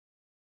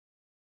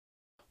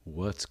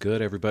What's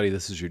good, everybody?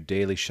 This is your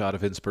daily shot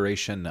of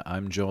inspiration.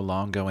 I'm Joe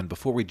Longo, and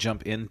before we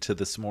jump into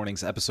this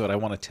morning's episode, I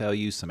want to tell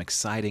you some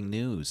exciting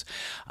news.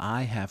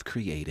 I have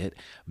created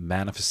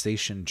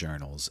manifestation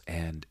journals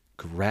and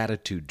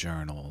gratitude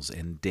journals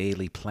and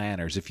daily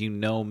planners. If you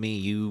know me,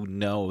 you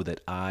know that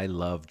I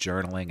love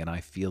journaling, and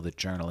I feel that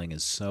journaling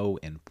is so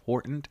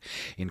important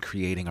in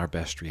creating our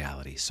best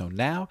reality. So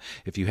now,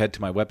 if you head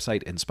to my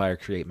website,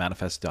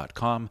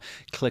 inspirecreatemanifest.com,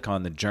 click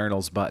on the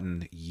journals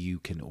button, you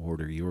can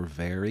order your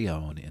very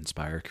own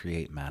Inspire,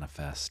 Create,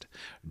 Manifest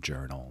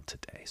journal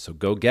today. So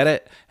go get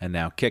it, and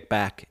now kick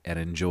back and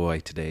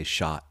enjoy today's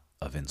shot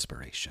of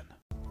inspiration.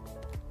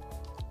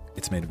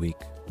 It's Midweek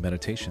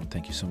Meditation.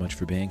 Thank you so much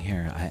for being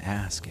here. I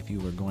ask if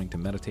you are going to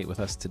meditate with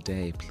us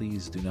today,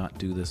 please do not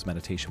do this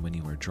meditation when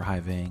you are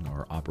driving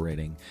or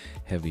operating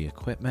heavy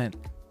equipment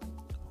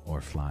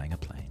or flying a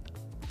plane.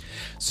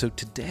 So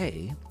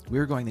today,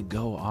 we're going to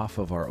go off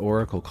of our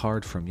oracle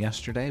card from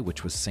yesterday,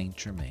 which was Saint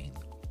Germain.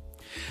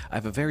 I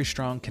have a very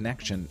strong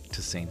connection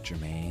to Saint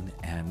Germain,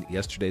 and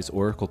yesterday's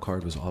oracle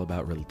card was all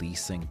about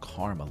releasing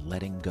karma,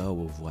 letting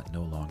go of what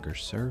no longer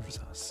serves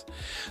us.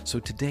 So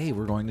today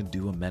we're going to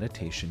do a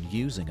meditation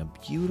using a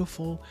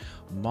beautiful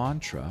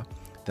mantra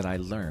that I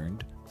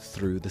learned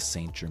through the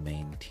Saint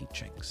Germain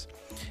teachings.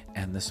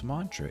 And this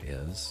mantra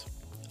is,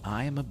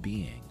 I am a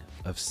being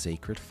of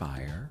sacred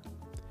fire,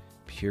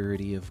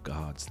 purity of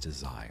God's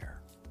desire.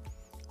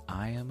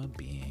 I am a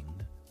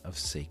being of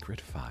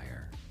sacred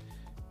fire,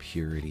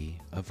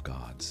 purity of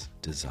God's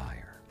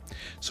desire.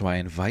 So I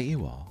invite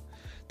you all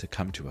to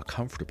come to a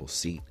comfortable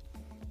seat.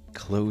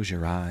 Close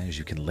your eyes.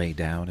 You can lay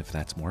down if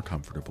that's more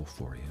comfortable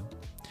for you.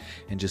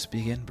 And just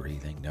begin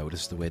breathing.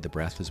 Notice the way the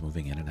breath is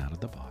moving in and out of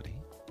the body.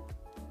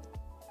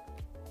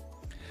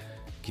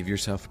 Give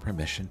yourself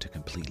permission to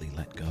completely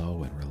let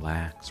go and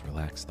relax.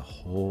 Relax the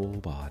whole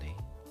body.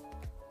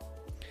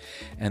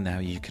 And now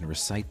you can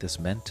recite this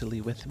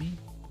mentally with me,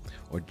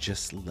 or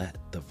just let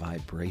the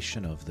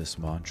vibration of this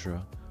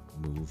mantra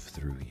move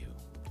through you.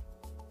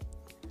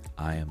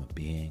 I am a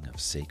being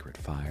of sacred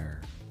fire,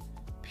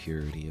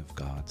 purity of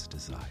God's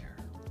desire.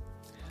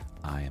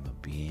 I am a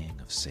being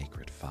of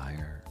sacred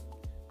fire,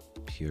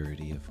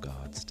 purity of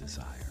God's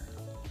desire.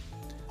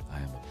 I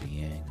am a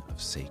being of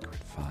sacred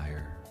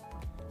fire,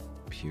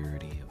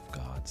 purity of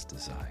God's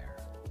desire.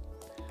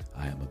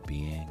 I am a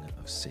being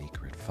of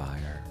sacred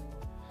fire,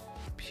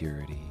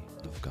 purity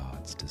of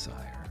God's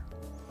desire.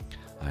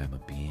 I am a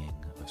being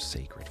of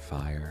sacred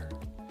fire,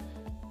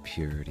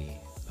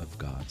 purity of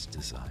God's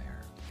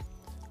desire.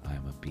 I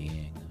am a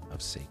being of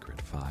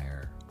sacred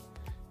fire,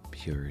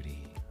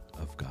 purity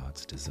of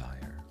God's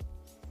desire.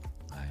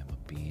 I am a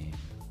being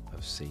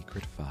of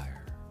sacred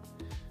fire,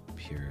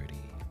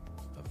 purity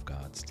of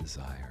God's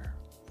desire.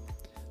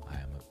 I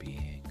am a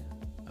being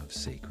of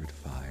sacred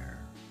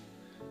fire,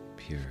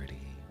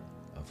 purity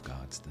of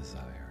God's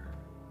desire.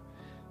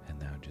 And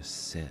now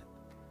just sit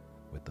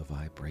with the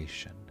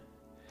vibration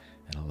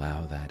and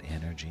allow that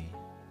energy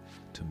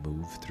to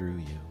move through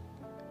you,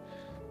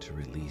 to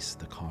release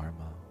the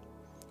karma,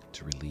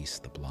 to release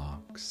the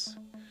blocks,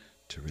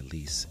 to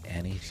release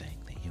anything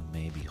that you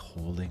may be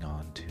holding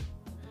on to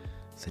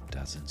that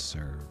doesn't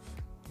serve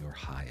your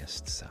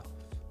highest self.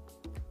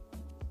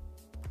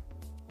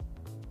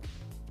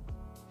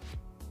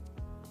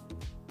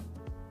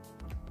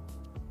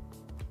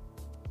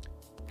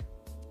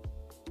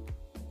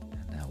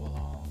 And now we'll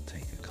all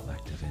take a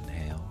collective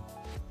inhale.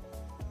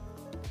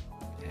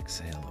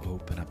 Exhale,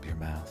 open up your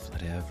mouth,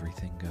 let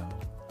everything go.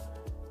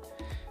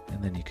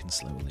 And then you can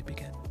slowly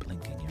begin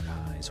blinking your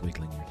eyes,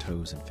 wiggling your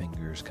toes and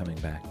fingers, coming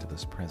back to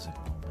this present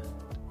moment.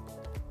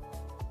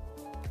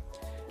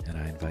 And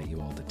I invite you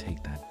all to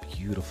take that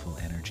beautiful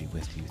energy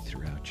with you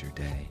throughout your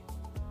day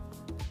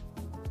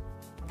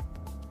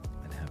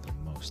and have the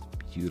most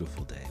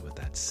beautiful day with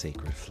that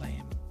sacred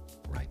flame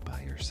right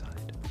by your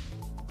side.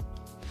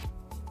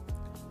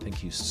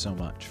 Thank you so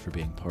much for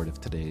being part of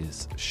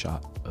today's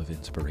shot of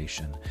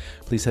inspiration.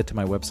 Please head to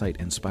my website,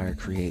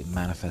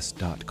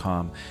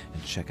 inspirecreatemanifest.com,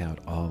 and check out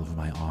all of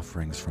my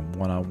offerings, from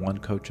one-on-one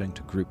coaching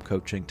to group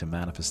coaching to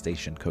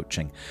manifestation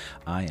coaching.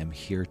 I am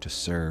here to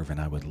serve,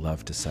 and I would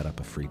love to set up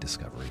a free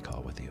discovery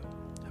call with you.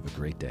 Have a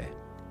great day.